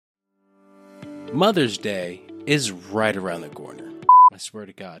Mother's Day is right around the corner. I swear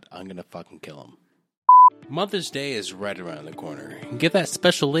to God, I'm gonna fucking kill him. Mother's Day is right around the corner. Give that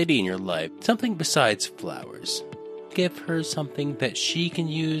special lady in your life something besides flowers. Give her something that she can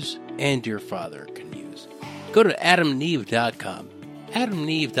use and your father can use. Go to adamandeve.com.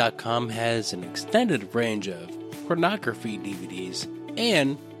 Adamandeve.com has an extended range of pornography DVDs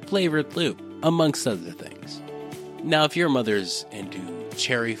and flavored lube, amongst other things. Now, if your mother's into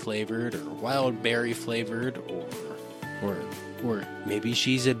cherry flavored or wild berry flavored or maybe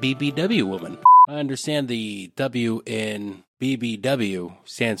she's a BBW woman. I understand the W in BBW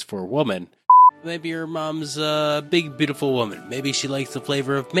stands for woman. Maybe your mom's a big, beautiful woman. Maybe she likes the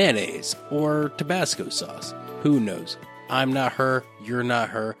flavor of mayonnaise or Tabasco sauce. Who knows? I'm not her, you're not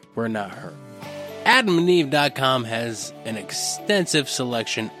her, we're not her. AdamandEve.com has an extensive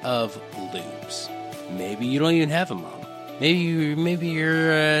selection of lubes. Maybe you don't even have a mom. Maybe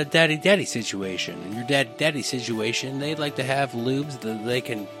you're a daddy situation. In your daddy situation, they'd like to have lubes that they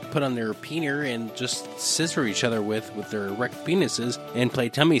can put on their peener and just scissor each other with their erect penises and play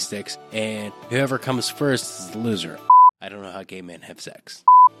tummy sticks, and whoever comes first is the loser. I don't know how gay men have sex.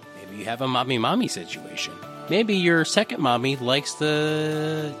 Maybe you have a mommy situation. Maybe your second mommy likes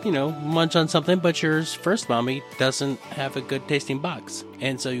to, munch on something, but your first mommy doesn't have a good tasting box,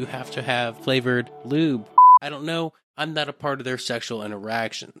 and so you have to have flavored lube. I don't know. I'm not a part of their sexual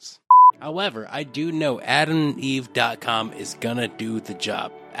interactions. However, I do know AdamandEve.com is gonna do the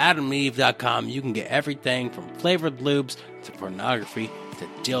job. AdamandEve.com, you can get everything from flavored lubes to pornography to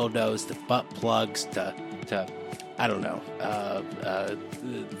dildos to butt plugs to I don't know,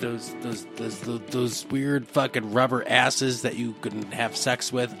 those weird fucking rubber asses that you can have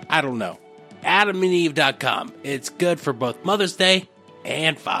sex with. I don't know. AdamandEve.com. It's good for both Mother's Day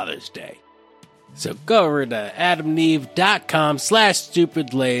and Father's Day. So go over to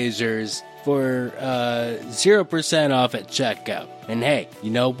adamandeve.com/stupidlasers for 0% off at checkout. And hey,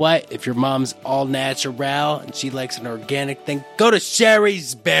 you know what? If your mom's all natural and she likes an organic thing, go to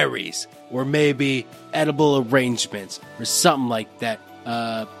Sherry's Berries or maybe Edible Arrangements or something like that.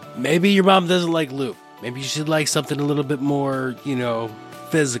 Maybe your mom doesn't like lube. Maybe you should like something a little bit more,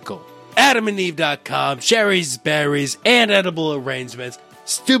 physical. AdamandEve.com, Sherry's Berries, and Edible Arrangements.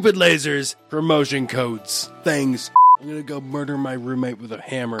 Stupid lasers, promotion codes, things. I'm gonna go murder my roommate with a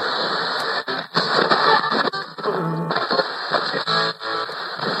hammer.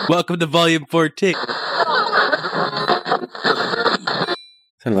 Welcome to Volume 14.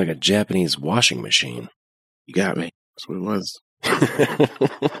 Sounded like a Japanese washing machine. You got me. That's what it was.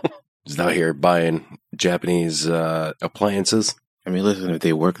 Just out here buying Japanese appliances. I mean, listen, if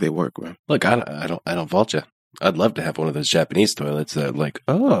they work, man. Look, I don't fault you. I'd love to have one of those Japanese toilets that, like,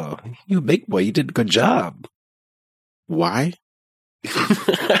 oh, you big boy, you did a good job. Why?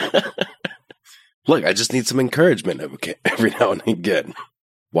 Look, I just need some encouragement every now and again.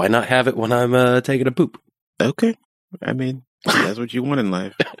 Why not have it when I'm taking a poop? Okay. I mean, that's what you want in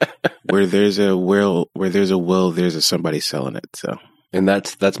life. Where there's a will, there's a somebody selling it. So, and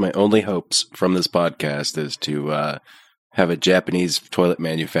that's my only hopes from this podcast is to have a Japanese toilet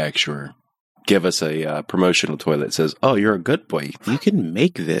manufacturer give us a promotional toilet that says, oh, you're a good boy. You can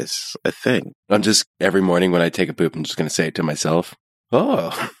make this a thing. I'm just, every morning when I take a poop, I'm just going to say it to myself.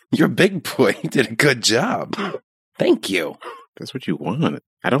 Oh, you're a big boy. You did a good job. Thank you. That's what you want.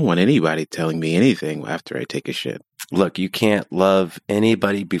 I don't want anybody telling me anything after I take a shit. Look, you can't love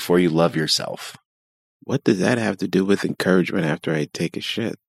anybody before you love yourself. What does that have to do with encouragement after I take a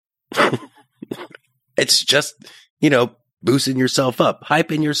shit? It's just, boosting yourself up,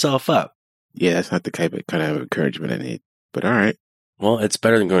 hyping yourself up. Yeah, that's not the kind of encouragement I need. But all right. Well, it's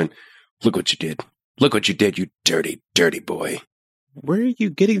better than going, look what you did. Look what you did, you dirty, dirty boy. Where are you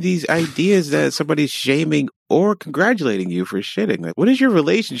getting these ideas that somebody's shaming or congratulating you for shitting? Like, what is your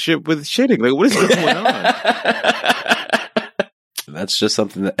relationship with shitting? Like, what is going on? That's just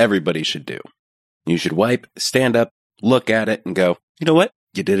something that everybody should do. You should wipe, stand up, look at it, and go, you know what?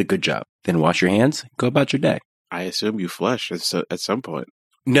 You did a good job. Then wash your hands, go about your day. I assume you flush at some point.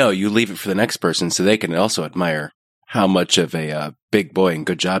 No, you leave it for the next person so they can also admire how much of a big boy and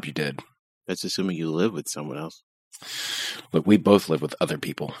good job you did. That's assuming you live with someone else. Look, we both live with other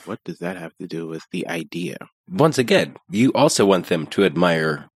people. What does that have to do with the idea? Once again, you also want them to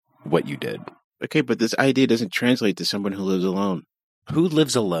admire what you did. Okay, but this idea doesn't translate to someone who lives alone. Who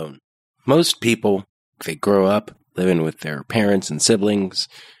lives alone? Most people, they grow up living with their parents and siblings,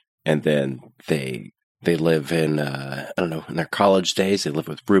 and then they live in, in their college days, they live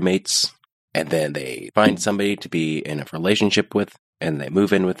with roommates, and then they find somebody to be in a relationship with, and they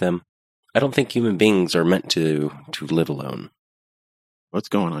move in with them. I don't think human beings are meant to live alone. What's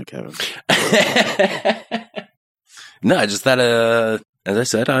going on, Kevin? No, I just thought, as I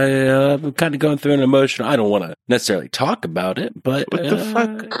said, I'm kind of going through an emotion. I don't want to necessarily talk about it, but... What the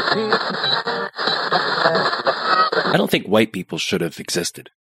fuck? I don't think white people should have existed.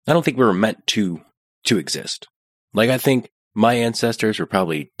 I don't think we were meant to exist. Like, I think my ancestors were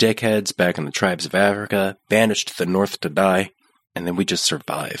probably dickheads back in the tribes of Africa, banished to the north to die, and then we just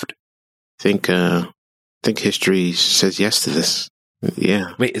survived. I think history says yes to this.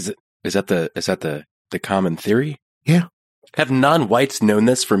 Yeah. Wait, is that the common theory? Yeah. Have non-whites known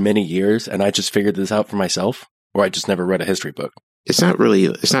this for many years, and I just figured this out for myself? Or I just never read a history book? It's not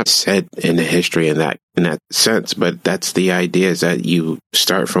said in the history in that sense, but that's the idea, is that you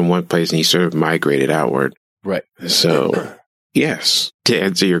start from one place and you sort of migrate it outward. Right. So, yes. To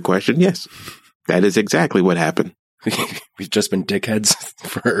answer your question, yes. That is exactly what happened. We've just been dickheads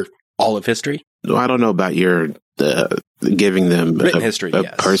for all of history? Well, I don't know about your giving them written history, a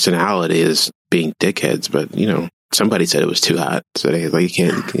yes. personality as being dickheads, but, somebody said it was too hot. So they like,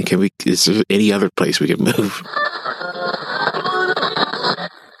 is there any other place we could move?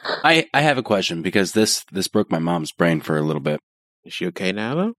 I have a question, because this broke my mom's brain for a little bit. Is she okay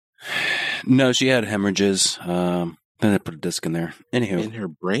now, though? No, she had hemorrhages. Then I put a disc in there. Anywho. In her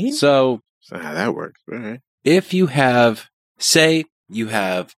brain? So How that works. All right. If you have, say, you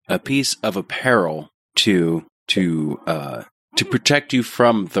have a piece of apparel to protect you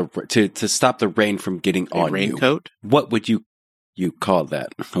from to stop the rain from getting on you. Raincoat? What would you call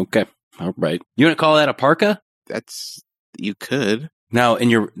that? Okay. All right. You want to call that a parka? You could. Now, when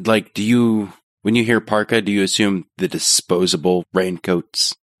you hear parka, do you assume the disposable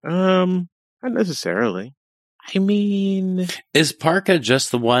raincoats? Not necessarily. I mean, is parka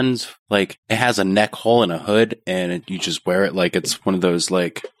just the ones, like, it has a neck hole and a hood, and you just wear it like it's one of those,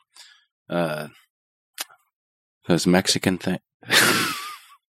 like, those Mexican things?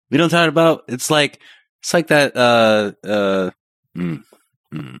 You know what I'm talking about? It's like that,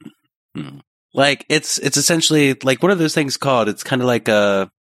 like, it's essentially, like, what are those things called? It's kind of like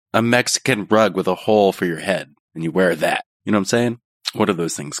a Mexican rug with a hole for your head, and you wear that. You know what I'm saying? What are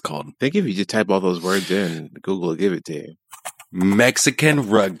those things called? I think if you just type all those words in, Google will give it to you. Mexican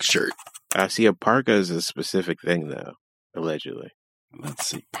rug shirt. I see a parka is a specific thing, though, allegedly. Let's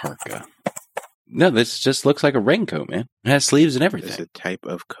see, parka. No, this just looks like a raincoat, man. It has sleeves and everything. It's a type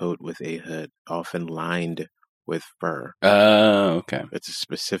of coat with a hood, often lined with fur. Oh, okay. It's a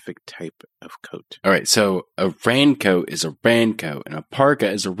specific type of coat. All right, so a raincoat is a raincoat, and a parka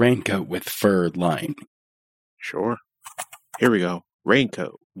is a raincoat with fur lining. Sure. Here we go.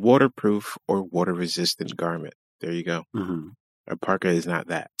 Raincoat, waterproof or water-resistant garment. There you go. Mm-hmm. A parka is not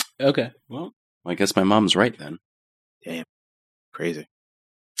that. Okay. Well, I guess my mom's right then. Damn. Crazy.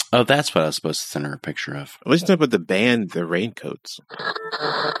 Oh, that's what I was supposed to send her a picture of. Listen up with the band, the Raincoats.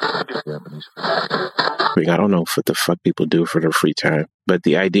 I don't know what the fuck people do for their free time. But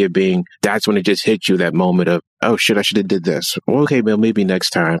the idea being, that's when it just hits you, that moment of, oh shit, I should have did this. Well, okay, well, maybe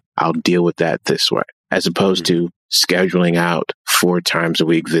next time I'll deal with that this way. As opposed to scheduling out 4 times a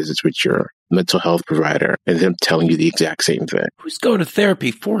week visits with your mental health provider and them telling you the exact same thing. Who's going to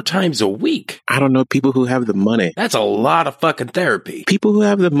therapy 4 times a week? I don't know, people who have the money. That's a lot of fucking therapy. People who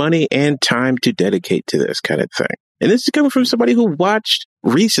have the money and time to dedicate to this kind of thing. And this is coming from somebody who watched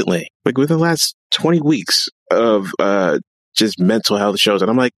recently, like within the last 20 weeks of just mental health shows. And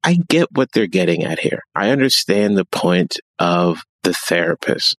I'm like, I get what they're getting at here. I understand the point of the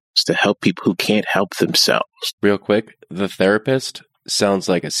therapist. Is to help people who can't help themselves. Real quick, The Therapist sounds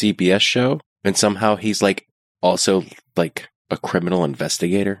like a CBS show, and somehow he's like also like a criminal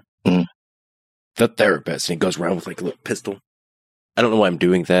investigator. Mm. The Therapist, and he goes around with like a little pistol. I don't know why I'm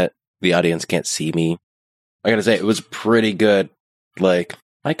doing that. The audience can't see me. I gotta say, it was pretty good. Like,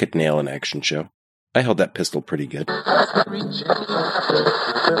 I could nail an action show. I held that pistol pretty good.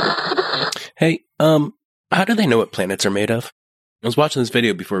 Hey, how do they know what planets are made of? I was watching this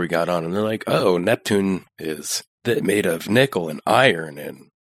video before we got on, and they're like, oh, Neptune is made of nickel and iron and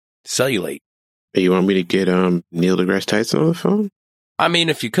cellulite. Hey, you want me to get Neil deGrasse Tyson on the phone? I mean,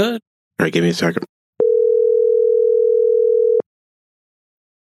 if you could. All right, give me a second.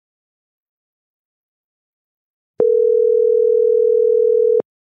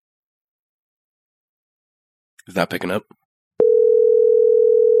 Is that picking up?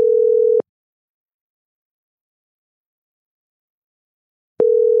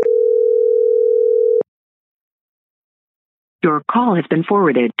 Your call has been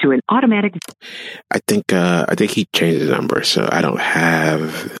forwarded to an automatic. I think he changed the number, so I don't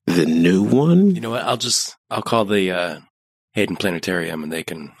have the new one. You know what? I'll call the Hayden Planetarium, and they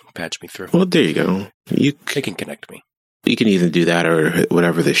can patch me through. Well, there you go. They can connect me. You can either do that or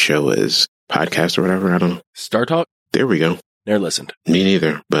whatever the show is, podcast or whatever. I don't know. Star Talk? There we go. Never listened. Me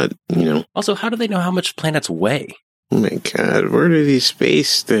neither, but, Also, how do they know how much planets weigh? Oh my God, what are these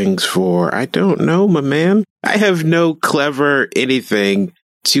space things for? I don't know, my man. I have no clever anything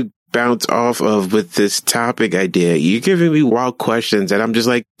to bounce off of with this topic idea. You're giving me wild questions, and I'm just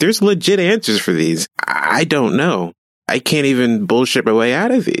like, there's legit answers for these. I don't know. I can't even bullshit my way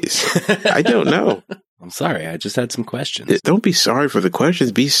out of these. I don't know. I'm sorry. I just had some questions. Don't be sorry for the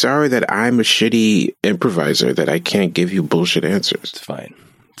questions. Be sorry that I'm a shitty improviser, that I can't give you bullshit answers. It's fine.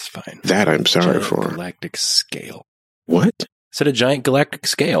 It's fine. That I'm sorry giant for. Galactic scale. What? I said a giant galactic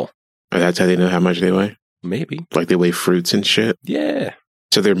scale. Oh, that's how they know how much they weigh? Maybe. Like they weigh fruits and shit? Yeah.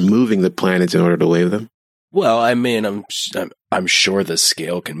 So they're moving the planets in order to weigh them? Well, I mean, I'm sure the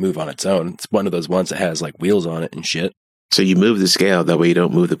scale can move on its own. It's one of those ones that has like wheels on it and shit. So you move the scale, that way you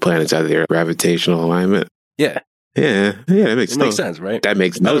don't move the planets out of their gravitational alignment? Yeah. Yeah, that makes sense, right? That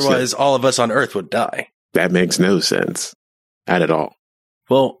makes no sense. Otherwise, all of us on Earth would die. That makes no sense. Not at all.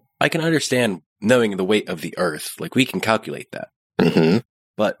 Well, I can understand knowing the weight of the Earth. Like, we can calculate that. Mm-hmm.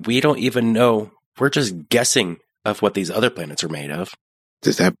 But we don't even know. We're just guessing of what these other planets are made of.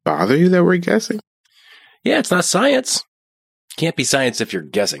 Does that bother you that we're guessing? Yeah, it's not science. Can't be science if you're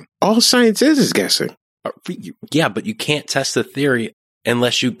guessing. All science is guessing. Yeah, but you can't test the theory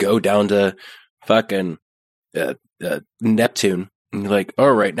unless you go down to fucking Neptune. And you're like,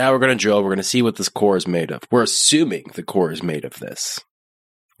 all right, now we're going to drill. We're going to see what this core is made of. We're assuming the core is made of this.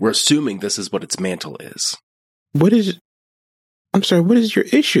 We're assuming this is what its mantle is. What is your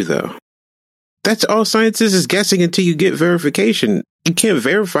issue, though? That's all science is guessing until you get verification. You can't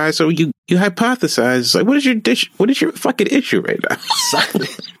verify, so you hypothesize. Like, what is your fucking issue right now?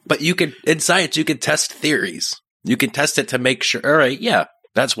 But in science, you can test theories. You can test it to make sure. All right, yeah,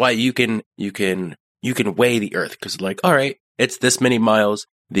 that's why you can weigh the Earth, because like, all right, it's this many miles.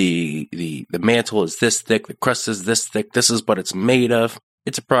 The mantle is this thick. The crust is this thick. This is what it's made of.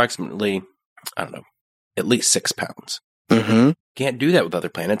 It's approximately, I don't know, at least 6 pounds. Mm-hmm. Can't do that with other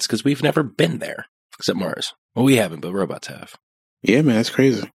planets because we've never been there, except Mars. Well, we haven't, but robots have. Yeah, man, that's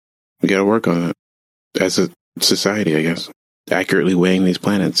crazy. We got to work on that as a society, I guess. Accurately weighing these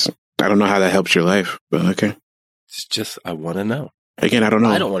planets. I don't know how that helps your life, but okay. It's just, I want to know. Again, I don't know.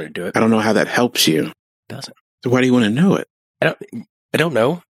 I don't want to do it. I don't know how that helps you. It doesn't. So why do you want to know it? I don't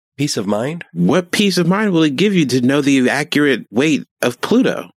know. Peace of mind? What peace of mind will it give you to know the accurate weight of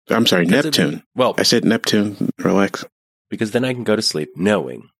Pluto? I'm sorry, Neptune. I said Neptune. Relax. Because then I can go to sleep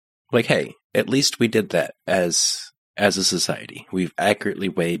knowing, like, hey, at least we did that as a society. We've accurately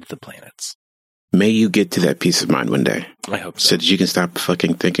weighed the planets. May you get to that peace of mind one day. I hope so. So that you can stop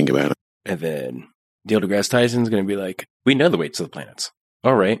fucking thinking about it. And then Neil deGrasse Tyson's going to be like, we know the weights of the planets.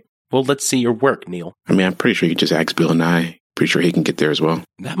 All right. Well, let's see your work, Neil. I mean, I'm pretty sure you just ask Bill Nye. Pretty sure he can get there as well.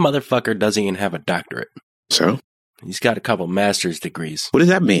 That motherfucker doesn't even have a doctorate. So? He's got a couple master's degrees. What does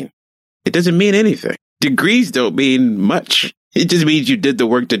that mean? It doesn't mean anything. Degrees don't mean much. It just means you did the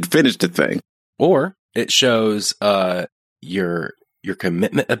work to finish the thing. Or it shows your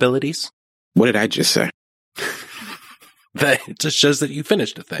commitment abilities. What did I just say? It just shows that you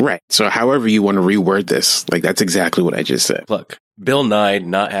finished a thing. Right. So however you want to reword this, like that's exactly what I just said. Look, Bill Nye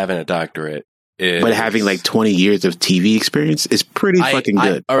not having a doctorate but having like 20 years of TV experience is pretty fucking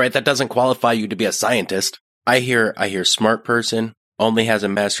good. All right, that doesn't qualify you to be a scientist. I hear smart person, only has a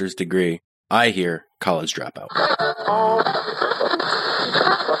master's degree. I hear college dropout.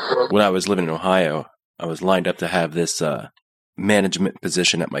 When I was living in Ohio, I was lined up to have this management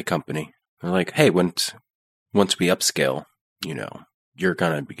position at my company. They're like, hey, once we upscale, you're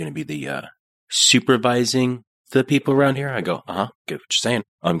gonna be the supervising the people around here. I go, get what you're saying.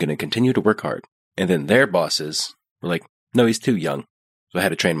 I'm gonna continue to work hard. And then their bosses were like, no, he's too young. So I had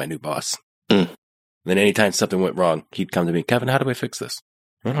to train my new boss. Then anytime something went wrong, he'd come to me, Kevin, how do I fix this?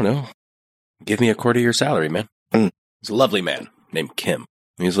 I don't know. Give me a quarter of your salary, man. He's a lovely man named Kim.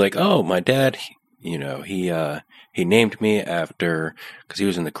 And he's like, oh, my dad, he named me after, because he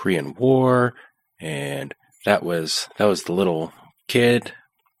was in the Korean War, and that was the little kid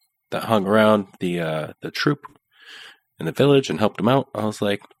that hung around the troop in the village and helped him out. I was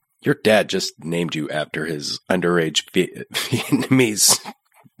like, your dad just named you after his underage Vietnamese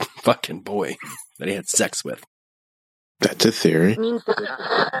fucking boy that he had sex with. That's a theory.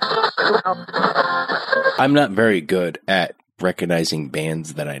 I'm not very good at recognizing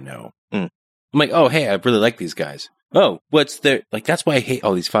bands that I know. I'm like, oh, hey, I really like these guys. Oh, what's their... Like, that's why I hate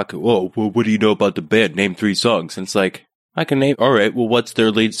all these fucking... Oh, well, what do you know about the band? Name 3 songs. And it's like, I can name... All right, well, what's their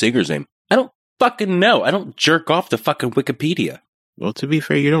lead singer's name? I don't fucking know. I don't jerk off to fucking Wikipedia. Well, to be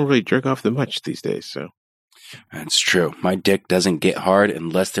fair, you don't really jerk off that much these days, so... That's true. My dick doesn't get hard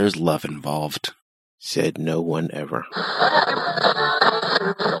unless there's love involved. Said no one ever.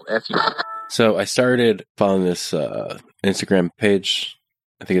 So I started following this Instagram page.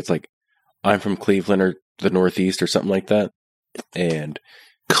 I think it's like I'm from Cleveland or the Northeast or something like that. And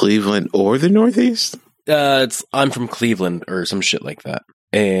Cleveland or the Northeast? It's I'm from Cleveland or some shit like that.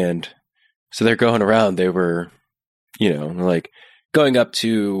 And so they're going around. They were, like going up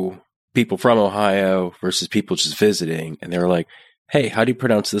to people from Ohio versus people just visiting. And they were like, hey, how do you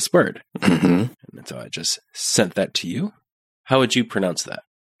pronounce this word? Mm-hmm. And so I just sent that to you. How would you pronounce that?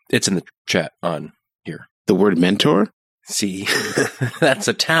 It's in the chat on here. The word mentor? See, that's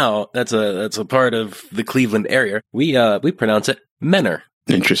a town. That's a part of the Cleveland area. We pronounce it Menor.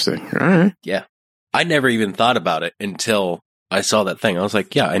 Interesting. All right. Yeah. I never even thought about it until I saw that thing. I was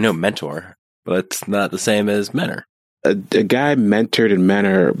like, yeah, I know mentor, but it's not the same as Menor. A guy mentored in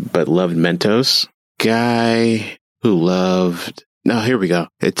Menor but loved Mentos. Guy who loved... No, here we go.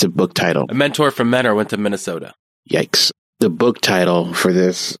 It's a book title. A mentor from Menor went to Minnesota. Yikes. The book title for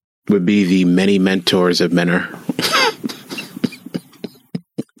this would be The Many Mentors of Menor.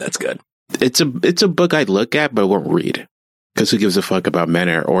 That's good. It's a book I'd look at but won't read. Because who gives a fuck about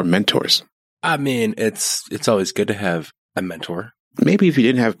Menor or mentors? I mean, it's always good to have a mentor. Maybe if you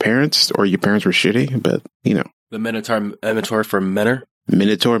didn't have parents or your parents were shitty, but, The Minotaur from Menor?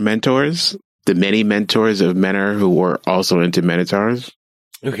 Minotaur mentors? The many mentors of Menor who were also into Minotaurs?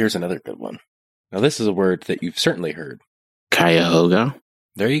 Oh, here's another good one. Now, this is a word that you've certainly heard. Cuyahoga.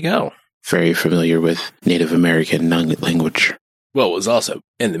 There you go. Very familiar with Native American language. Well, it was also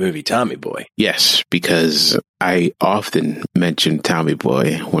in the movie Tommy Boy. Yes, because I often mention Tommy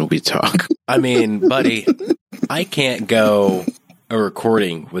Boy when we talk. I mean, buddy, I can't go a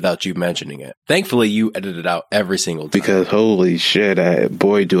recording without you mentioning it. Thankfully, you edited out every single time. Because holy shit,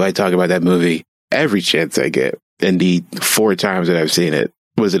 boy, do I talk about that movie every chance I get. And the 4 times that I've seen it.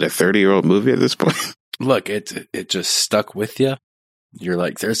 Was it a 30-year-old movie at this point? Look, it just stuck with you. You're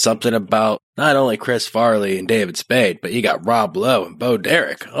like, there's something about not only Chris Farley and David Spade, but you got Rob Lowe and Bo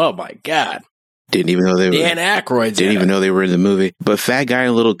Derek. Oh my God. Didn't even know they were. Dan Aykroyd's Didn't even know they were in the movie. But Fat Guy in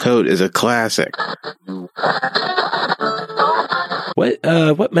a Little Coat is a classic.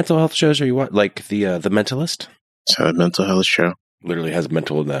 What mental health shows are you watching? Like the Mentalist? It's not a mental health show. Literally has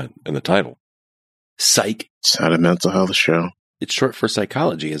mental in the title. Psych. It's not a mental health show. It's short for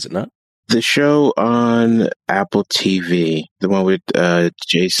psychology, is it not? The show on Apple TV, the one with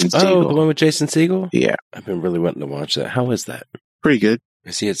Jason Segel. Oh, the one with Jason Segel? Yeah. I've been really wanting to watch that. How is that? Pretty good.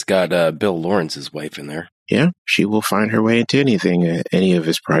 I see it's got Bill Lawrence's wife in there. Yeah, she will find her way into anything, any of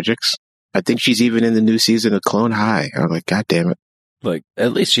his projects. I think she's even in the new season of Clone High. I'm like, God damn it. Like,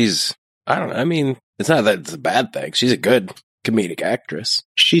 at least she's, I don't know. I mean, it's not that it's a bad thing. She's a good comedic actress.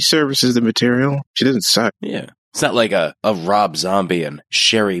 She services the material. She doesn't suck. Yeah. It's not like a Rob Zombie and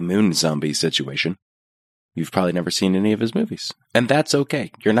Sherry Moon Zombie situation. You've probably never seen any of his movies. And that's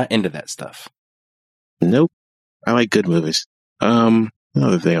okay. You're not into that stuff. Nope. I like good movies.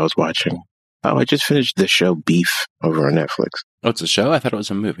 Another thing I was watching. Oh, I just finished the show Beef over on Netflix. Oh, it's a show? I thought it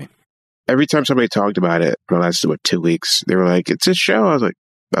was a movie. Every time somebody talked about it for the last, 2 weeks, they were like, it's a show. I was like,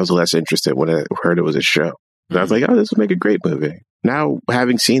 I was less interested when I heard it was a show. And I was like, oh, this would make a great movie. Now,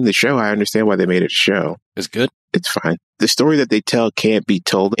 having seen the show, I understand why they made it a show. It's good? It's fine. The story that they tell can't be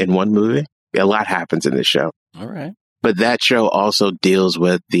told in one movie. A lot happens in the show. All right. But that show also deals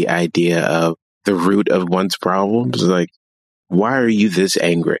with the idea of the root of one's problems. Like, why are you this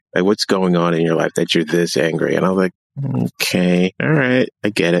angry? Like, what's going on in your life that you're this angry? And I was like, okay, all right, I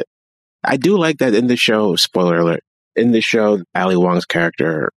get it. I do like that in the show, spoiler alert, in the show, Ali Wong's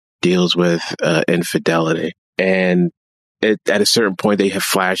character deals with infidelity. And at a certain point, they have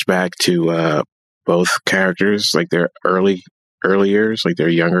flashback to both characters, like their early years, like they're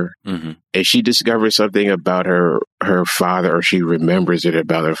younger. Mm-hmm. And she discovers something about her father, or she remembers it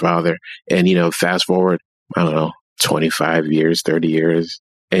about her father. And, fast forward, I don't know, 25 years, 30 years.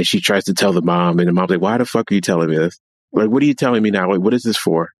 And she tries to tell the mom, and the mom's like, why the fuck are you telling me this? Like, what are you telling me now? Like, what is this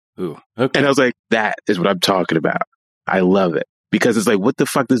for? Ooh, okay. And I was like, that is what I'm talking about. I love it. Because it's like, what the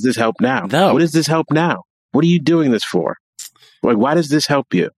fuck does this help now? No. What does this help now? What are you doing this for? Like, why does this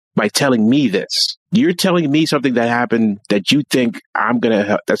help you? By telling me this. You're telling me something that happened that you think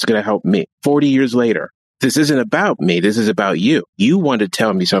that's going to help me. 40 years later. This isn't about me. This is about you. You want to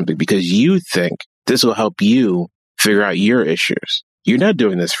tell me something because you think this will help you figure out your issues. You're not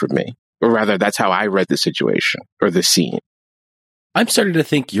doing this for me. Or rather, that's how I read the situation or the scene. I'm starting to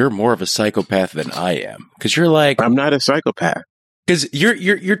think you're more of a psychopath than I am. Because you're like... I'm not a psychopath. Because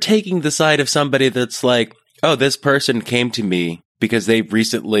you're taking the side of somebody that's like, oh, this person came to me because they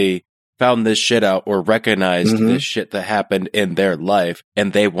found this shit out or recognized this shit that happened in their life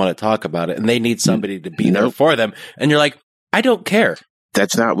and they want to talk about it and they need somebody to be there for them. And you're like, I don't care.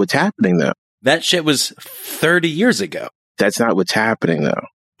 That's not what's happening, though. That shit was 30 years ago. That's not what's happening, though.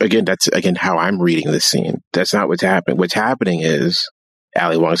 That's how I'm reading this scene. That's not what's happening. What's happening is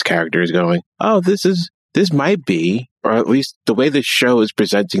Ali Wong's character is going, oh, this might be, or at least the way the show is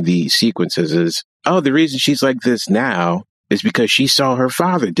presenting the sequences is, oh, the reason she's like this now is because she saw her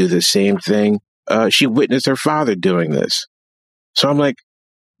father do the same thing. She witnessed her father doing this. So I'm like,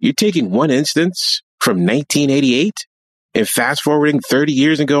 you're taking one instance from 1988 and fast forwarding 30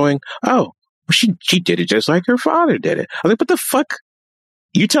 years and going, oh, she did it just like her father did it. I'm like, what the fuck?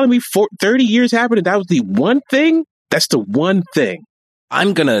 You telling me 30 years happened and that was the one thing? That's the one thing.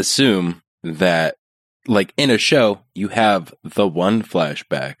 I'm going to assume that, like, in a show, you have the one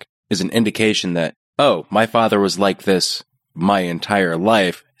flashback is an indication that, oh, my father was like this my entire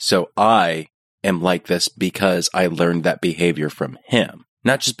life, so I am like this because I learned that behavior from him.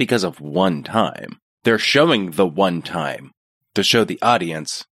 Not just because of one time. They're showing the one time to show the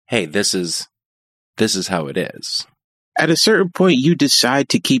audience, hey, this is how it is. At a certain point, you decide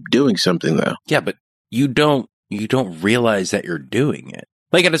to keep doing something, though. Yeah, but you don't realize that you're doing it.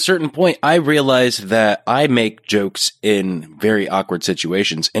 Like, at a certain point, I realized that I make jokes in very awkward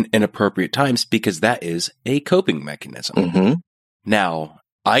situations and inappropriate times because that is a coping mechanism. Mm-hmm. Now,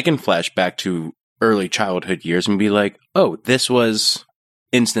 I can flash back to early childhood years and be like, oh, this was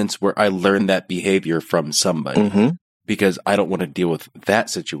instance where I learned that behavior from somebody because I don't want to deal with that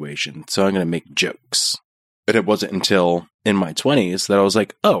situation. So I'm going to make jokes. But it wasn't until in my 20s that I was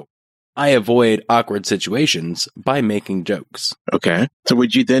like, oh, I avoid awkward situations by making jokes. Okay. So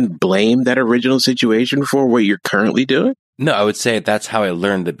would you then blame that original situation for what you're currently doing? No, I would say that's how I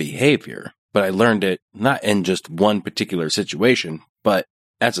learned the behavior. But I learned it not in just one particular situation, but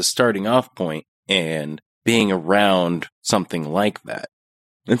as a starting off point and being around something like that.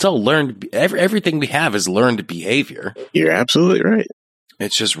 It's all learned. Everything we have is learned behavior. You're absolutely right.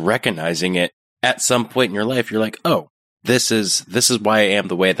 It's just recognizing it at some point in your life. You're like, oh, this is why I am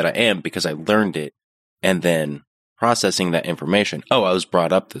the way that I am because I learned it, and then processing that information. Oh, I was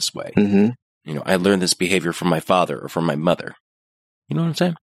brought up this way. Mm-hmm. You know, I learned this behavior from my father or from my mother. You know what I'm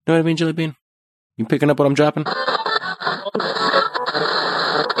saying? Know what I mean, Jelly Bean? You picking up what I'm dropping?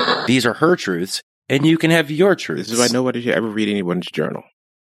 These are her truths, and you can have your truths. This is why nobody should ever read anyone's journal.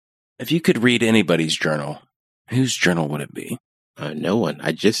 If you could read anybody's journal, whose journal would it be? No one.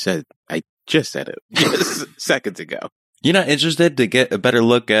 I just said it just seconds ago. You're not interested to get a better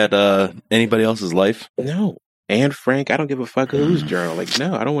look at anybody else's life? No. And Frank, I don't give a fuck whose journal. Like,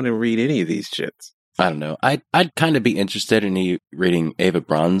 no, I don't want to read any of these shits. I don't know. I'd kind of be interested in reading Ava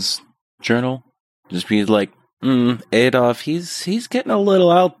Braun's journal. Just be like, Adolf, he's getting a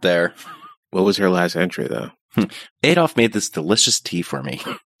little out there. What was her last entry, though? Adolf made this delicious tea for me.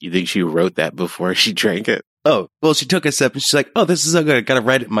 You think she wrote that before she drank it? Oh, well, she took a sip and she's like, oh, this is so good. I gotta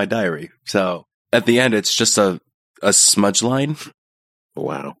write it in my diary. So at the end, it's just a smudge line.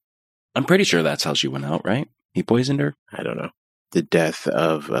 Wow. I'm pretty sure that's how she went out, right? He poisoned her? I don't know. The death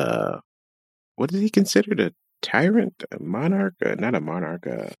of, what is he considered? A tyrant? A monarch? Not a monarch,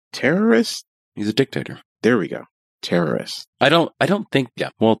 a terrorist? He's a dictator. There we go. Terrorist. I don't think, yeah,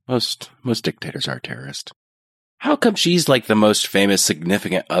 well, most dictators are terrorists. How come she's like the most famous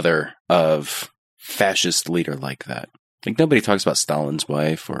significant other of fascist leader like that? Like nobody talks about Stalin's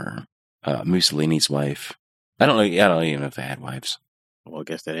wife or Mussolini's wife. I don't even know if they had wives. Well, I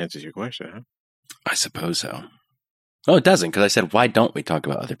guess that answers your question, huh? I suppose so. Oh, it doesn't, because I said, why don't we talk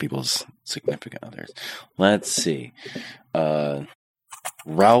about other people's significant others? Let's see.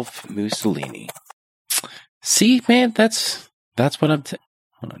 Ralph Mussolini. See, man, that's what I'm...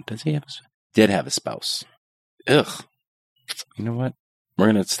 Hold on, does he have... Did have a spouse. Ugh. You know what?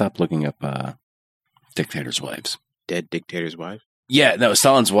 We're going to stop looking up dictators' wives. Dead dictators' wives? Yeah, no,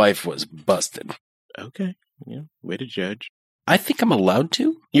 Stalin's wife was busted. Okay. Yeah, way to judge. I think I'm allowed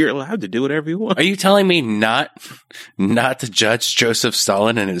to. You're allowed to do whatever you want. Are you telling me not to judge Joseph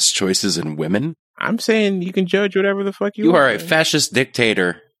Stalin and his choices in women? I'm saying you can judge whatever the fuck you want. You are a fascist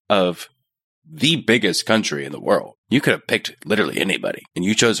dictator of the biggest country in the world. You could have picked literally anybody, and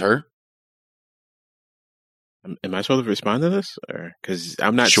you chose her? Am I supposed to respond to this? Because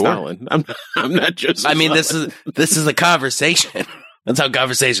I'm not sure. Stalin. I'm not Joseph I mean, Stalin. this is a conversation. That's how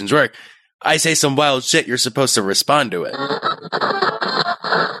conversations work. I say some wild shit, you're supposed to respond to it.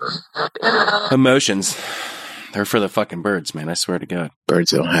 Emotions. They're for the fucking birds, man. I swear to God. Birds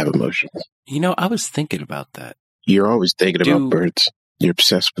don't have emotions. You know, I was thinking about that. You're always thinking about birds. You're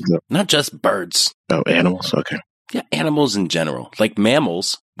obsessed with them. Not just birds. Oh, animals? Okay. Yeah, animals in general. Like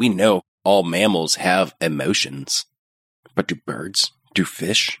mammals, we know all mammals have emotions. But do birds? Do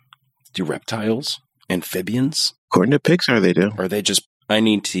fish? Do reptiles? Amphibians? According to Pixar, they do. Or are they just, I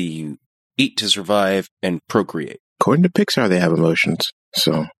need to eat to survive and procreate? According to Pixar, they have emotions.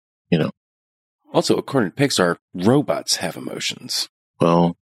 So, Also, according to Pixar, robots have emotions.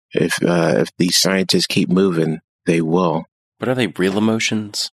 Well, if these scientists keep moving, they will. But are they real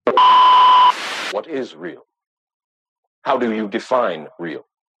emotions? What is real? How do you define real?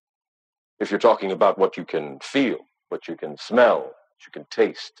 If you're talking about what you can feel, what you can smell, what you can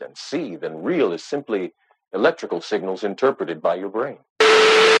taste and see, then real is simply electrical signals interpreted by your brain.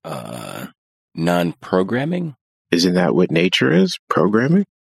 Non-programming? Isn't that what nature is? Programming?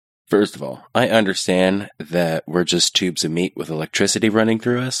 First of all, I understand that we're just tubes of meat with electricity running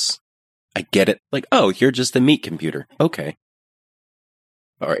through us. I get it. Like, oh, you're just a meat computer. Okay.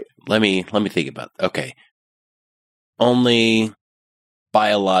 All right. Let me think about it. Okay. Only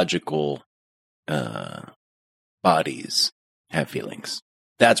biological bodies have feelings.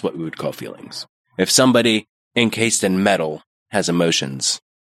 That's what we would call feelings. If somebody encased in metal has emotions,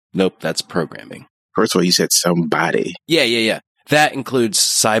 nope, that's programming. First of all, you said somebody. Yeah. That includes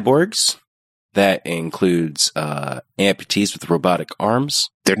cyborgs. That includes amputees with robotic arms.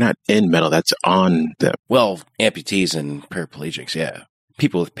 They're not in metal. That's on them. Well, amputees and paraplegics, yeah.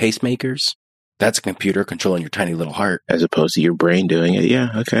 People with pacemakers. That's a computer controlling your tiny little heart. As opposed to your brain doing it.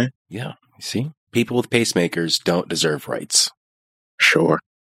 Yeah, okay. Yeah, you see? People with pacemakers don't deserve rights. Sure.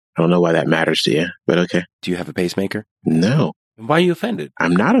 I don't know why that matters to you, but okay. Do you have a pacemaker? No. Why are you offended?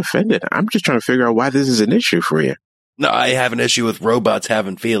 I'm not offended. I'm just trying to figure out why this is an issue for you. No, I have an issue with robots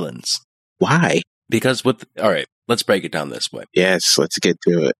having feelings. Why? Because all right, let's break it down this way. Yes, let's get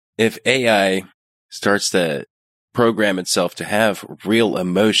to it. If AI starts to program itself to have real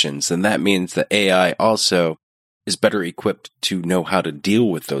emotions, then that means that AI also is better equipped to know how to deal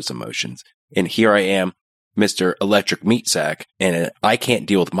with those emotions. And here I am, Mr. Electric Meat Sack, and I can't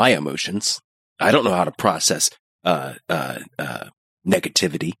deal with my emotions. I don't know how to process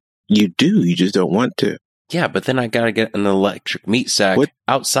negativity. You do, you just don't want to. Yeah, but then I gotta get an electric meat sack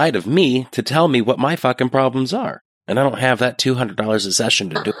outside of me to tell me what my fucking problems are. And I don't have that $200 a session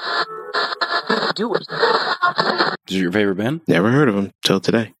to do. Is it your favorite band? Never heard of them till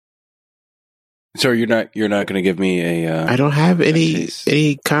today. So you're not going to give me a... I don't have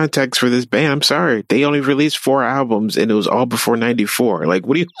any context for this band. I'm sorry. They only released 4 albums and it was all before 94. Like,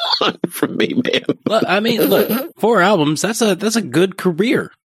 what do you want from me, man? Well, I mean, look, 4 albums, that's a good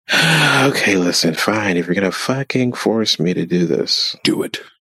career. Okay, listen, fine. If you're going to fucking force me to do this. Do it.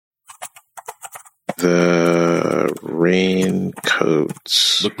 The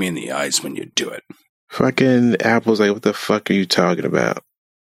Raincoats. Look me in the eyes when you do it. Fucking Apple's like, what the fuck are you talking about?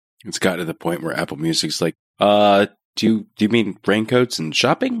 It's got to the point where Apple Music's like, do you mean raincoats and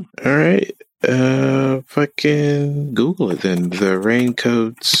shopping? All right. Fucking Google it then. The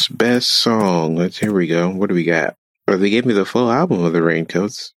Raincoats best song. Here we go. What do we got? Or they gave me the full album of the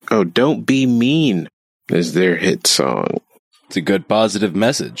Raincoats. Oh, Don't Be Mean is their hit song. It's a good positive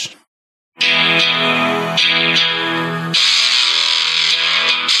message.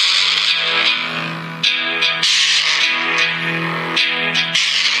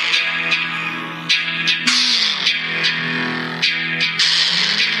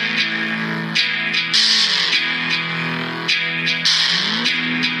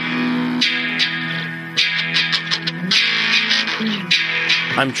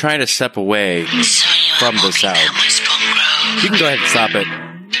 I'm trying to step away from the sound. You can go ahead and stop it.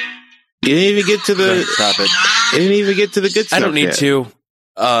 You didn't even get to the... Stop it. You didn't even get to the good stuff. I don't need to.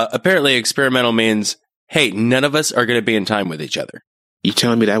 Apparently experimental means, hey, none of us are going to be in time with each other. You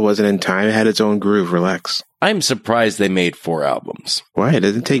telling me that wasn't in time? It had its own groove. Relax. I'm surprised they made 4 albums. Why? It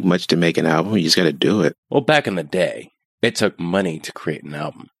doesn't take much to make an album. You just got to do it. Well, back in the day, it took money to create an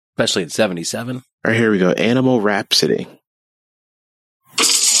album, especially in 77. All right, here we go. Animal Rhapsody.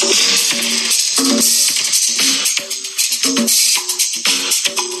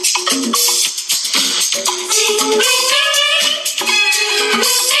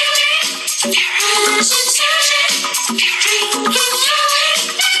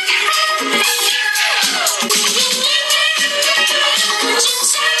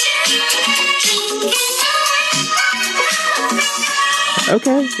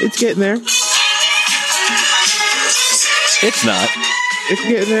 Okay, it's getting there. It's not. It's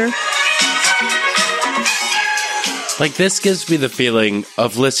getting there. Like, this gives me the feeling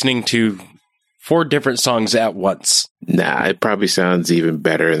of listening to 4 different songs at once. Nah, it probably sounds even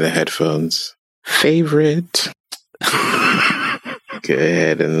better in the headphones. Favorite. Go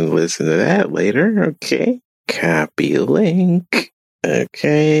ahead and listen to that later. Okay. Copy link.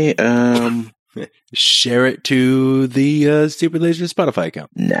 Okay. Share it to the Stupid Laser Spotify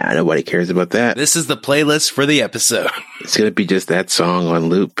account. Nah, nobody cares about that. This is the playlist for the episode. It's going to be just that song on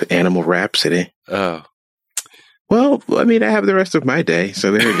loop, Animal Rhapsody. Oh. Well, I mean, I have the rest of my day,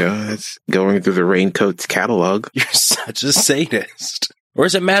 so there you go. That's going through the Raincoats catalog. You're such a sadist. Or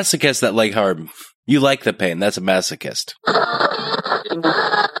is it masochist that like harm? You like the pain. That's a masochist.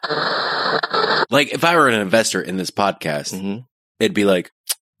 Like, if I were an investor in this podcast, it'd be like,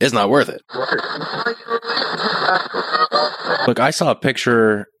 it's not worth it. Look, I saw a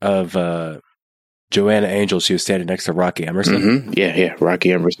picture of Joanna Angel. She was standing next to Rocky Emerson. Yeah.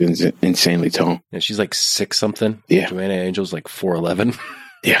 Rocky Emerson's insanely tall. And she's like 6'something. Yeah. Joanna Angel's like 4'11".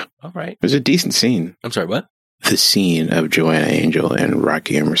 Yeah. All right. It was a decent scene. I'm sorry, what? The scene of Joanna Angel and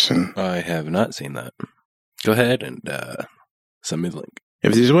Rocky Emerson. I have not seen that. Go ahead and send me the link.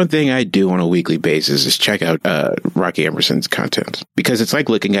 If there's one thing I do on a weekly basis is check out Rocky Emerson's content. Because it's like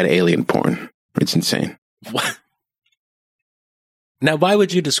looking at alien porn. It's insane. What? Now, why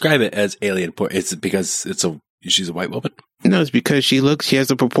would you describe it as alien porn? Is it because she's a white woman? No, it's because she has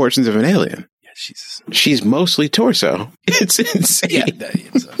the proportions of an alien. Yeah, she's mostly torso. It's insane. Yeah,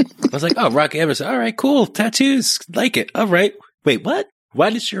 I was like, oh, Rocky Emerson. All right, cool. Tattoos. Like it. All right. Wait, what?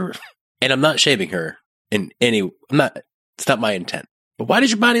 Why does your... And I'm not shaving her in any... It's not my intent. But why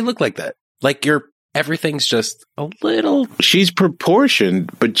does your body look like that? Like everything's just a little... She's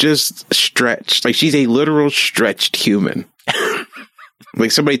proportioned, but just stretched. Like she's a literal stretched human.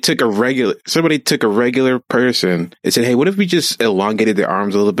 Like somebody took a regular person and said, hey, what if we just elongated the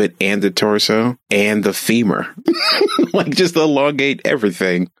arms a little bit and the torso and the femur? Like just elongate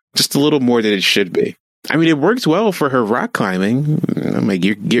everything just a little more than it should be. I mean, it works well for her rock climbing. I'm like,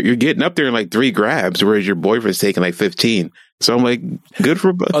 you're getting up there in like 3 grabs, whereas your boyfriend's taking like 15. So I'm like, good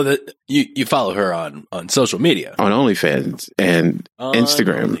for both. Oh, you follow her on social media, on OnlyFans and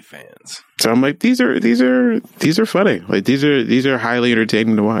Instagram. OnlyFans. So I'm like, these are funny. Like these are highly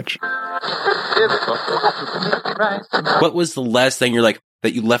entertaining to watch. What was the last thing you're like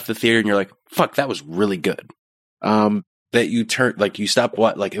that you left the theater and you're like, fuck, that was really good? That you turned like you stopped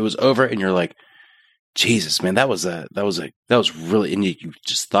like it was over and you're like, Jesus, man, that was really, and you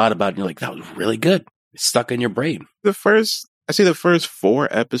just thought about it and you're like, that was really good. It's stuck in your brain. The first 4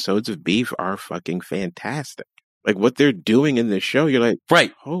 episodes of Beef are fucking fantastic. Like what they're doing in this show, you're like,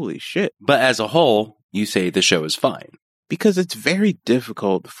 right, holy shit. But as a whole, you say the show is fine. Because it's very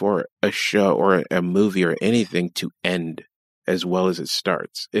difficult for a show or a movie or anything to end as well as it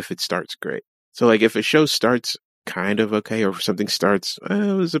starts, if it starts great. So like if a show starts kind of okay, or if something starts,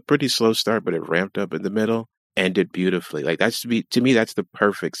 it was a pretty slow start, but it ramped up in the middle, ended beautifully. Like to me, that's the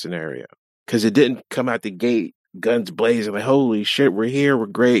perfect scenario. Because it didn't come out the gate, guns blazing, like, holy shit, we're here, we're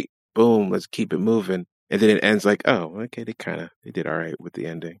great. Boom, let's keep it moving. And then it ends like, oh, okay, they did all right with the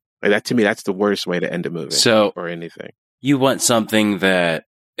ending. Like that, to me, that's the worst way to end a movie or anything. You want something that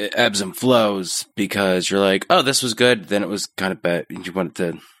ebbs and flows because you're like, oh, this was good, then it was kind of bad. You want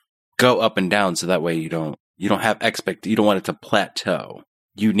it to go up and down so that way you don't have you don't want it to plateau.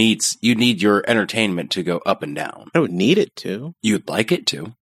 You need your entertainment to go up and down. I don't need it to. You'd like it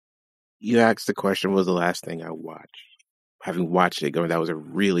to. You asked the question, what was the last thing I watched? Having watched it, going, that was a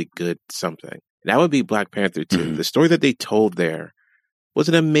really good something. That would be Black Panther 2. Mm-hmm. The story that they told there was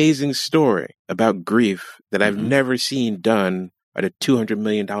an amazing story about grief that I've never seen done at a $200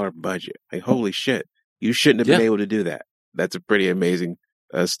 million budget. Like, holy shit. You shouldn't have been able to do that. That's a pretty amazing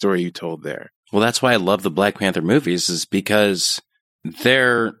story you told there. Well, that's why I love the Black Panther movies, is because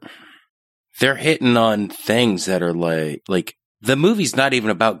they're hitting on things that are like the movie's not even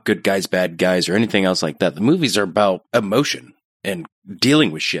about good guys, bad guys, or anything else like that. The movies are about emotion and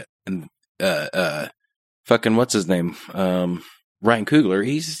dealing with shit. And fucking what's his name? Ryan Coogler.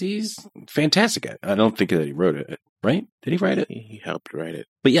 He's fantastic at it. I don't think that he wrote it, right? Did he write it? He helped write it.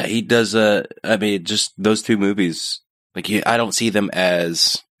 But yeah, he does. I mean, just those 2 movies. Like, I don't see them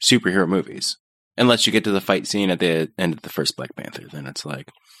as superhero movies unless you get to the fight scene at the end of the first Black Panther. Then it's like,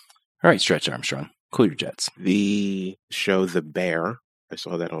 all right, Stretch Armstrong. Cool your jets. The show The Bear. I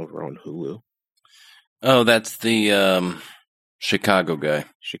saw that over on Hulu. Oh, that's the Chicago guy.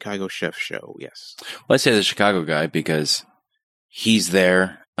 Chicago Chef Show, yes. Well, I say the Chicago guy because he's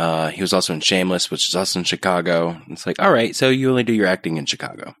there. He was also in Shameless, which is also in Chicago. It's like, all right, so you only do your acting in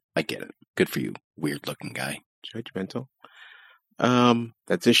Chicago. I get it. Good for you, weird-looking guy. Judgmental.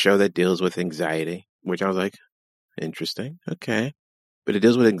 That's a show that deals with anxiety, which I was like, interesting. Okay. But it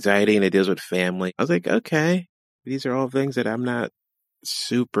deals with anxiety and it deals with family. I was like, okay, these are all things that I'm not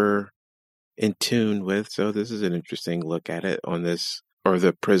super in tune with. So this is an interesting look at it on this, or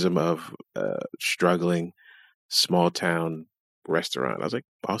the prism of struggling small town restaurant. I was like,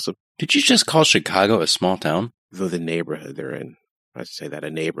 awesome. Did you just call Chicago a small town? Though the neighborhood they're in. I'd say that, a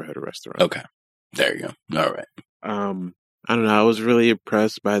neighborhood restaurant. Okay. There you go. All right. I don't know. I was really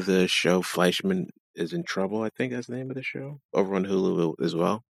impressed by the show Fleischman is in Trouble, I think that's the name of the show, over on Hulu as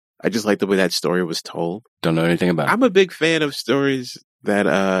well. I just like the way that story was told. Don't know anything about it. I'm a big fan of stories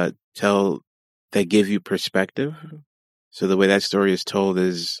that that give you perspective. So the way that story is told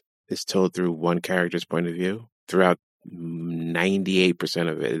is told through one character's point of view throughout 98%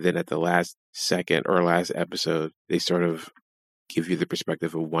 of it. Then at the last second or last episode, they sort of give you the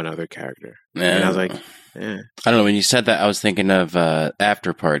perspective of one other character. Yeah. And I was like, eh. I don't know. When you said that, I was thinking of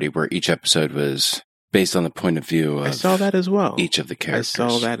After Party, where each episode was based on the point of view of I saw that as well. each of the characters. I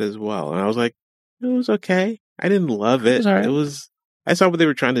saw that as well. And I was like, it was okay. I didn't love it. It was all right. I saw what they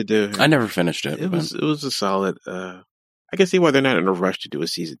were trying to do. I never finished it. It was a solid, I can see why they're not in a rush to do a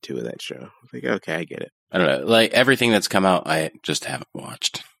season 2 of that show. I was like, okay, I get it. I don't know. Like, everything that's come out, I just haven't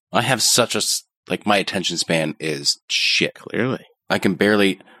watched. I have such a, like, my attention span is shit. Clearly. I can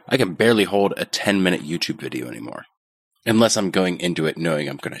barely hold a 10-minute YouTube video anymore. Unless I'm going into it knowing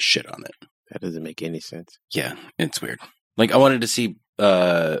I'm going to shit on it. That doesn't make any sense. Yeah, it's weird. Like, I wanted to see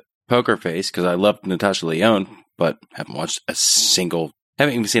Poker Face because I love Natasha Lyonne, but haven't watched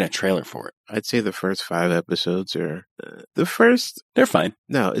haven't even seen a trailer for it. I'd say the first 5 episodes are They're fine.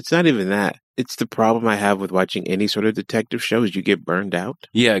 No, it's not even that. It's the problem I have with watching any sort of detective show is you get burned out.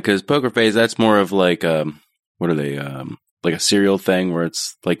 Yeah, because Poker Face, that's more of like, what are they, like a serial thing where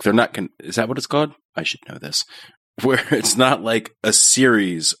it's like they're not, is that what it's called? I should know this. Where it's not like a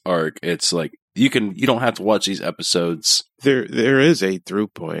series arc. It's like, you don't have to watch these episodes. There is a through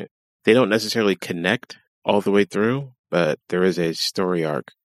point. They don't necessarily connect all the way through, but there is a story arc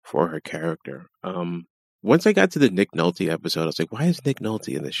for her character. Once I got to the Nick Nolte episode, I was like, why is Nick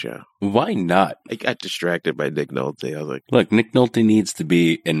Nolte in this show? Why not? I got distracted by Nick Nolte. I was like, look, Nick Nolte needs to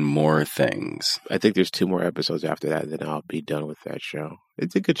be in more things. I think there's 2 more episodes after that, then I'll be done with that show.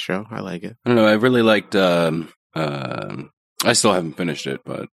 It's a good show. I like it. I don't know. I really liked, I still haven't finished it,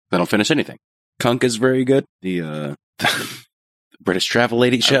 but I don't finish anything. Kunk is very good. The British Travel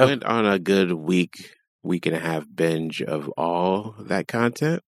Lady show. I went on a good week and a half binge of all that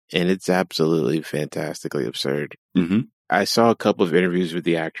content, and it's absolutely fantastically absurd. Mm-hmm. I saw a couple of interviews with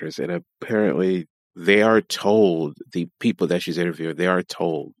the actress, and apparently they are told, the people that she's interviewing, they are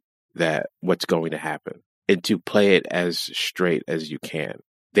told that what's going to happen, and to play it as straight as you can.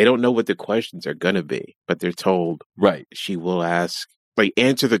 They don't know what the questions are going to be, but they're told, right, she will ask, like,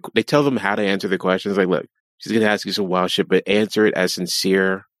 they tell them how to answer the questions. Like, look, she's going to ask you some wild shit, but answer it as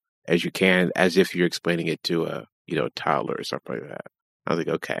sincere as you can, as if you're explaining it to a toddler or something like that. I was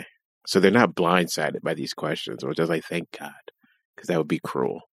like, okay. So they're not blindsided by these questions, which I was like, thank God, because that would be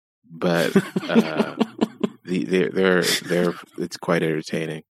cruel. But they're it's quite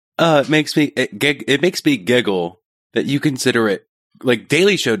entertaining. It makes me giggle that you consider it, like,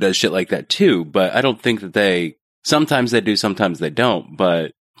 Daily Show does shit like that too, but I don't think that sometimes they do, sometimes they don't,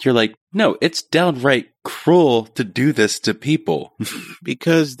 but you're like, no, it's downright cruel to do this to people.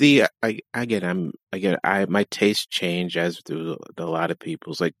 Because my taste change as do a lot of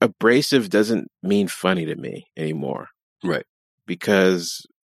people's. Like, abrasive doesn't mean funny to me anymore. Right. Because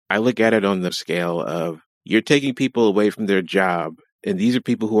I look at it on the scale of, you're taking people away from their job, and these are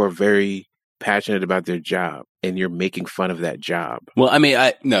people who are very passionate about their job, and you're making fun of that job. Well, I mean,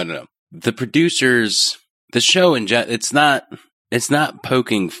 no. The producers, the show it's not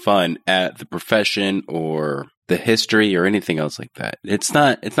poking fun at the profession or the history or anything else like that. It's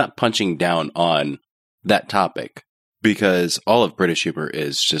not punching down on that topic, because all of British humor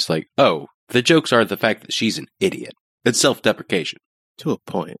is just like, oh, the jokes are the fact that she's an idiot. It's self-deprecation. To a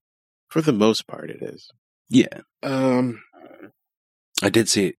point. For the most part, it is. Yeah. I did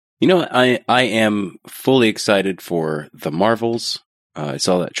see it. You know, I am fully excited for The Marvels. I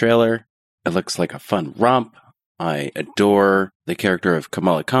saw that trailer. It looks like a fun romp. I adore the character of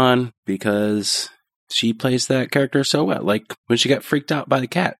Kamala Khan because she plays that character so well. Like when she got freaked out by the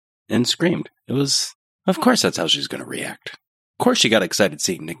cat and screamed. Of course that's how she's going to react. Of course she got excited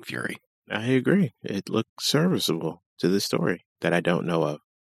seeing Nick Fury. I agree. It looked serviceable to the story that I don't know of.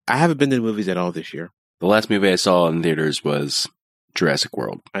 I haven't been to the movies at all this year. The last movie I saw in theaters was Jurassic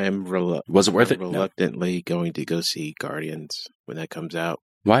World. I am Was it worth it? Reluctantly going to go see Guardians when that comes out.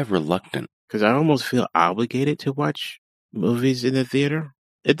 Why reluctant? Because I almost feel obligated to watch movies in the theater.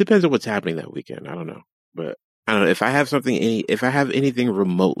 It depends on what's happening that weekend. I don't know. But I don't know. If I have anything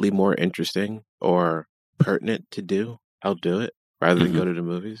remotely more interesting or pertinent to do, I'll do it rather than go to the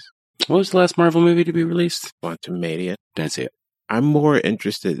movies. What was the last Marvel movie to be released? Quantumania. Didn't see it. I'm more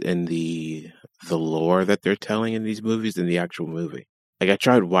interested in the the lore that they're telling in these movies than the actual movie. Like, I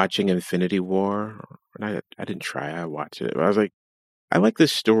tried watching Infinity War. I didn't try. I watched it. I was like, I like the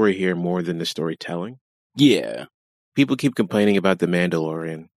story here more than the storytelling. Yeah. People keep complaining about The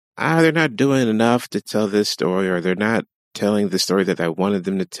Mandalorian. They're not doing enough to tell this story, or they're not telling the story that I wanted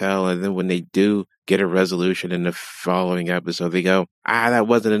them to tell. And then when they do get a resolution in the following episode, they go, that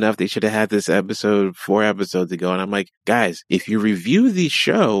wasn't enough. They should have had this episode 4 episodes ago. And I'm like, guys, if you review the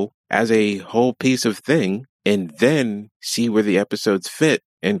show as a whole piece of thing and then see where the episodes fit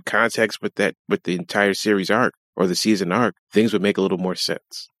in context with the entire series arc or the season arc, things would make a little more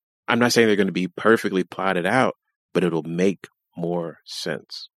sense. I'm not saying they're going to be perfectly plotted out, but it'll make more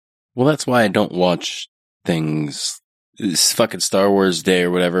sense. Well, that's why I don't watch things. This fucking Star Wars Day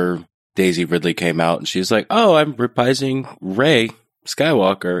or whatever, Daisy Ridley came out and she's like, oh, I'm reprising Rey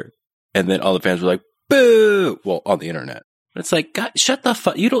Skywalker. And then all the fans were like, boo! Well, on the internet. It's like, God, shut the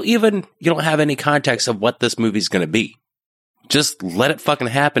fuck. You don't have any context of what this movie's going to be. Just let it fucking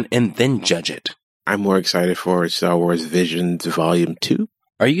happen and then judge it. I'm more excited for Star Wars Visions Volume 2.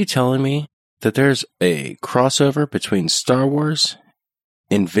 Are you telling me that there's a crossover between Star Wars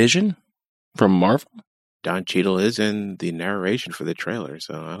and Vision from Marvel? Don Cheadle is in the narration for the trailer,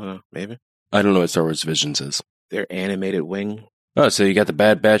 so I don't know, maybe. I don't know what Star Wars Visions is. Their animated wing. Oh, so you got the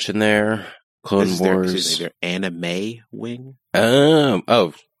Bad Batch in there, Clone Wars. Their anime wing.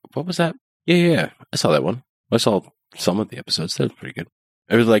 Oh, what was that? Yeah. I saw that one. I saw some of the episodes. That was pretty good.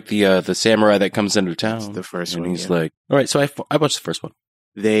 It was like the samurai that comes into town. That's the first and one. He's like, all right. So I watched the first one.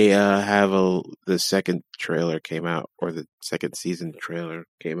 They have the second trailer came out, or the second season trailer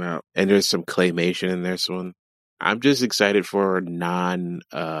came out, and there's some claymation in this one. I'm just excited for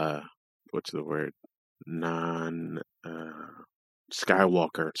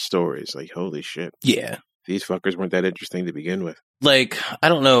non-Skywalker stories. Like, holy shit. Yeah. These fuckers weren't that interesting to begin with. Like, I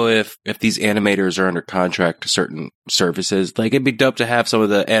don't know if these animators are under contract to certain services. Like, it'd be dope to have some of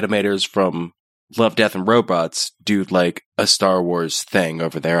the animators from Love, Death, and Robots do like a Star Wars thing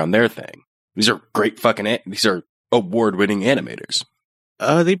over there on their thing. These are great these are award-winning animators.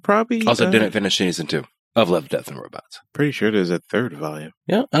 They probably also didn't finish season 2 of Love, Death, and Robots. Pretty sure there's a third volume.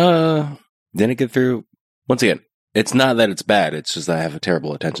 Yeah. Didn't get through. Once again, it's not that it's bad. It's just that I have a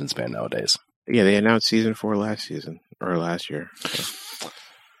terrible attention span nowadays. Yeah, they announced season 4 last year. So.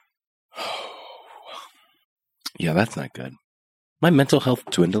 Yeah, that's not good. My mental health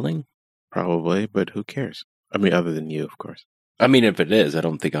dwindling? Probably, but who cares? I mean, other than you, of course. I mean, if it is, I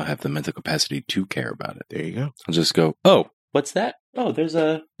don't think I'll have the mental capacity to care about it. There you go. I'll just go, oh, what's that? Oh, there's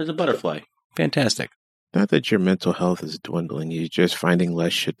a butterfly. Fantastic. Not that your mental health is dwindling. You're just finding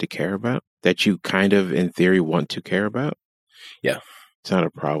less shit to care about that you kind of, in theory, want to care about. Yeah. It's not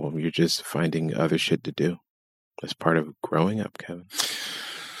a problem. You're just finding other shit to do. That's part of growing up, Kevin.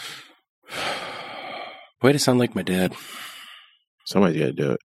 Way to sound like my dad. Somebody's got to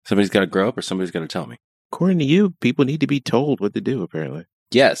do it. Somebody's got to grow up or somebody's got to tell me. According to you, people need to be told what to do, apparently.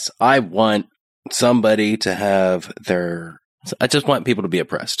 Yes, I want somebody to have their... I just want people to be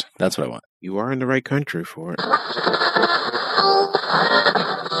oppressed. That's what I want. You are in the right country for it.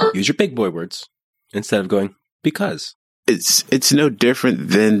 Use your big boy words instead of going, because. It's no different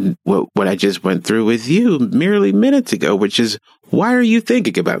than what I just went through with you merely minutes ago, which is, why are you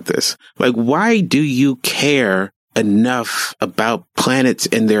thinking about this? Like, why do you care enough about planets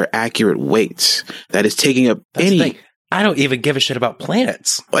and their accurate weights that is taking up any... I don't even give a shit about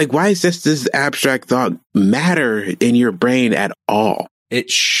planets. Like, why is this abstract thought matter in your brain at all? It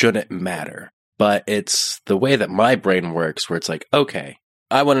shouldn't matter, but it's the way that my brain works where it's like, okay,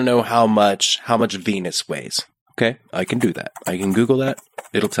 I want to know how much Venus weighs. Okay, I can do that. I can Google that.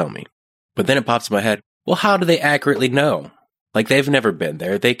 It'll tell me. But then it pops in my head, well, how do they accurately know? Like, they've never been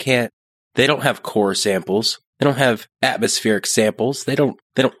there. They don't have core samples. They don't have atmospheric samples. They don't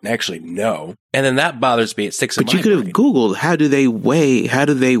actually know. And then that bothers me. It sticks in my brain. But you could have Googled, how do they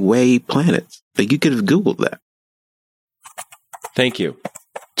weigh planets? Like, you could have Googled that. Thank you.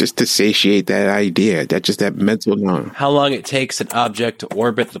 Just to satiate that idea. That mental knowledge. How long it takes an object to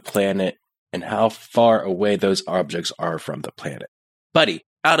orbit the planet and how far away those objects are from the planet. Buddy,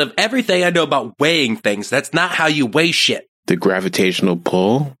 out of everything I know about weighing things, that's not how you weigh shit. The gravitational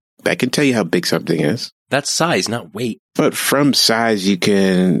pull, that can tell you how big something is. That's size, not weight. But from size, you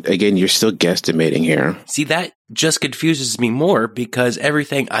can, again, you're still guesstimating here. See, that just confuses me more because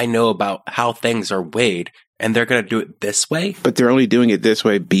everything I know about how things are weighed, and they're going to do it this way. But they're only doing it this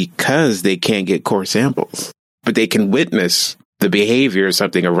way because they can't get core samples. But they can witness the behavior of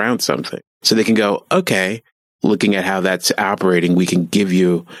something around something. So they can go, okay, looking at how that's operating, we can give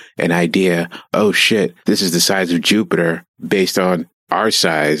you an idea. Oh shit, this is the size of Jupiter based on our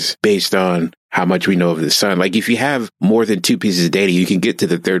size, based on how much we know of the sun. Like if you have more than 2 pieces of data, you can get to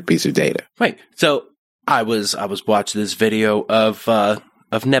the third piece of data. Right. So I was watching this video of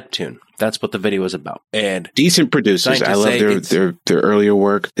Neptune. That's what the video was about. And decent producers. I love their earlier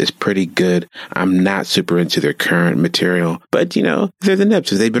work. It's pretty good. I'm not super into their current material, but they're the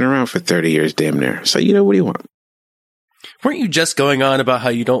Neptunes. They've been around for 30 years, damn near. So what do you want? Weren't you just going on about how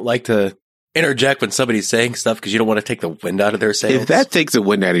you don't like to interject when somebody's saying stuff because you don't want to take the wind out of their sails? If that takes the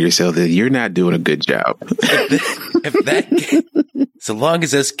wind out of your sails, then you're not doing a good job. So long as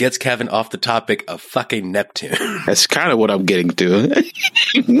this gets Kevin off the topic of fucking Neptune. That's kind of what I'm getting to.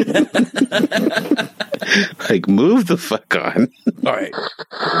 Like, move the fuck on. All right.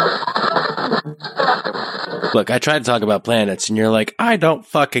 Look, I tried to talk about planets, and you're like, I don't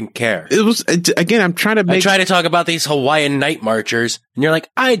fucking care. It was, again, I'm trying to make... I try to talk about these Hawaiian night marchers, and you're like,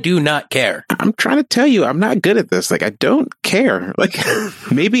 I do not care. I'm trying to tell you, I'm not good at this. Like, I don't care. Like,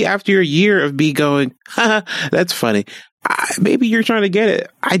 maybe after a year of me going, haha, that's funny, maybe you're trying to get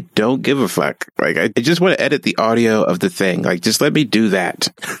it. I don't give a fuck. Like, I just want to edit the audio of the thing. Like, just let me do that.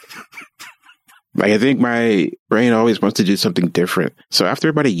 Like, I think my brain always wants to do something different. So after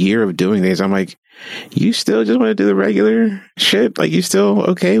about a year of doing this, I'm like, you still just want to do the regular shit? Like, you still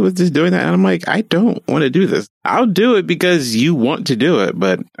okay with just doing that? And I'm like, I don't want to do this. I'll do it because you want to do it,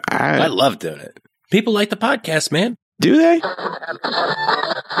 but I love doing it. People like the podcast, man. Do they?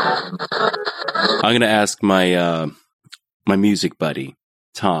 I'm going to ask my music buddy,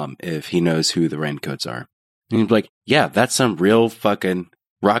 Tom, if he knows who the Raincoats are. And he's like, yeah, that's some real fucking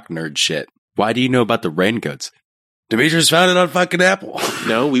rock nerd shit. Why do you know about the Raincoats? Demetrius found it on fucking Apple.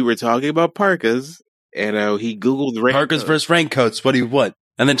 No, we were talking about parkas, and he Googled Raincoats. Parkas versus Raincoats, what do you want?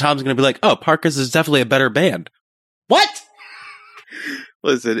 And then Tom's going to be like, oh, Parkas is definitely a better band. What?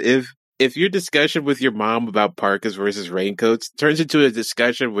 Listen, if your discussion with your mom about parkas versus raincoats turns into a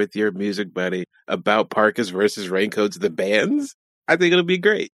discussion with your music buddy about parkas versus raincoats, the bands, I think it'll be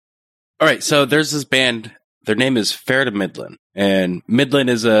great. All right, so there's this band. Their name is Fair to Midland, and Midland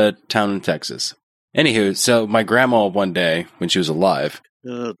is a town in Texas. Anywho, so my grandma one day, when she was alive,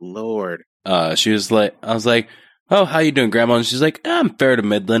 good Lord, she was like, I was like, oh, how you doing, Grandma? And she's like, I'm Fair to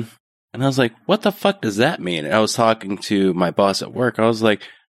Midland. And I was like, what the fuck does that mean? And I was talking to my boss at work. I was like,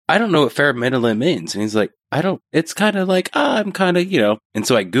 I don't know what Fair to Midland means. And he's like, it's kind of like, I'm kind of, And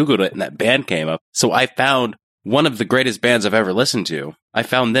so I Googled it, and that band came up. So I found one of the greatest bands I've ever listened to. I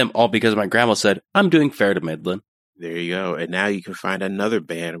found them all because my grandma said, I'm doing Fair to Midland. There you go. And now you can find another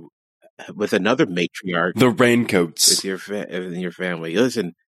band with another matriarch. The Raincoats. With your family.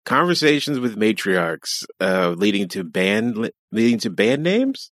 Listen, conversations with matriarchs leading to band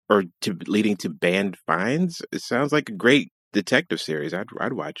names or leading to band finds. It sounds like a great detective series.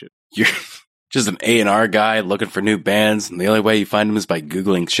 I'd watch it. You're just an A&R guy looking for new bands, and the only way you find them is by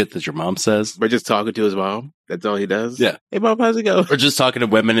Googling shit that your mom says. Or just talking to his mom. That's all he does? Yeah. Hey, Mom, how's it going? Or just talking to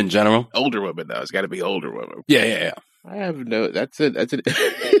women in general. Older women, though. It's got to be older women. Yeah. I have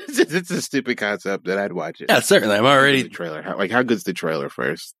it's a stupid concept that I'd watch it. Yeah, certainly. I'm already... The trailer. How good's the trailer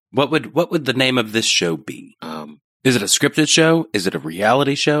first? What would the name of this show be? Is it a scripted show? Is it a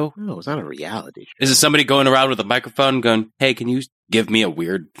reality show? No, it's not a reality show. Is it somebody going around with a microphone going, hey, can you give me a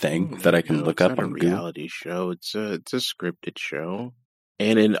weird thing that I can look up on Google? It's not a reality show. It's a scripted show.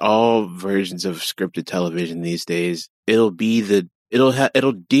 And in all versions of scripted television these days, it'll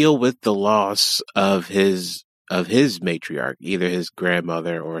deal with the loss of his matriarch, either his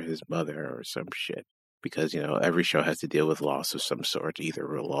grandmother or his mother or some shit. Because, every show has to deal with loss of some sort,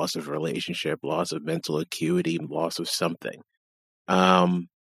 either a loss of relationship, loss of mental acuity, loss of something.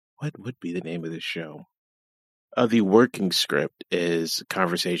 What would be the name of this show? The working script is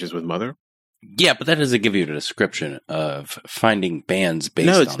Conversations with Mother. Yeah, but that doesn't give you a description of finding bands based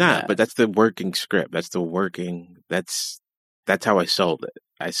on that. No, it's not, but that's the working script. That's how I sold it.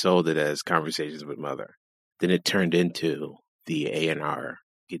 I sold it as Conversations with Mother. Then it turned into the A&R.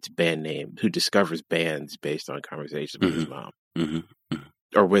 It's band name, who discovers bands based on conversations with his mom. Mm-hmm.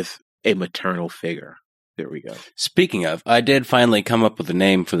 Or with a maternal figure. There we go. Speaking of, I did finally come up with a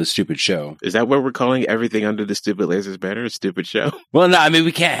name for the stupid show. Is that what we're calling everything under the Stupid Lasers banner? A stupid show? Well, no, I mean,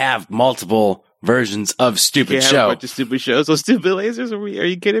 we can't have multiple versions of stupid show. Have a bunch of stupid shows. So Stupid Lasers? Are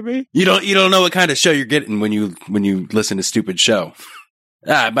you kidding me? You don't know what kind of show you're getting when you listen to stupid show.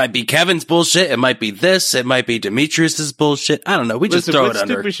 It might be Kevin's bullshit. It might be this. It might be Demetrius's bullshit. I don't know. We just throw it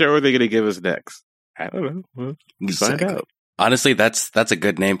under. What stupid show are they going to give us next? I don't know. Well, find out. Honestly, that's a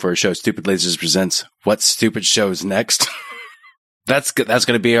good name for a show. Stupid Lasers presents What Stupid Show's Next. That's going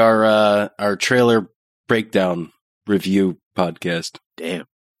to be our trailer breakdown review podcast. Damn.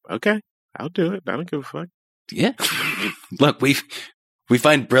 Okay. I'll do it. I don't give a fuck. Yeah. Look, we've We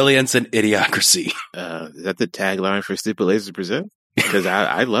find brilliance in idiocracy. Is that the tagline for Stupid Lasers Present? Because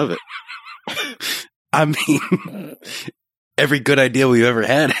I love it. I mean, every good idea we've ever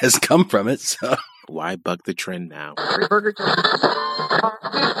had has come from it, so. Why buck the trend now?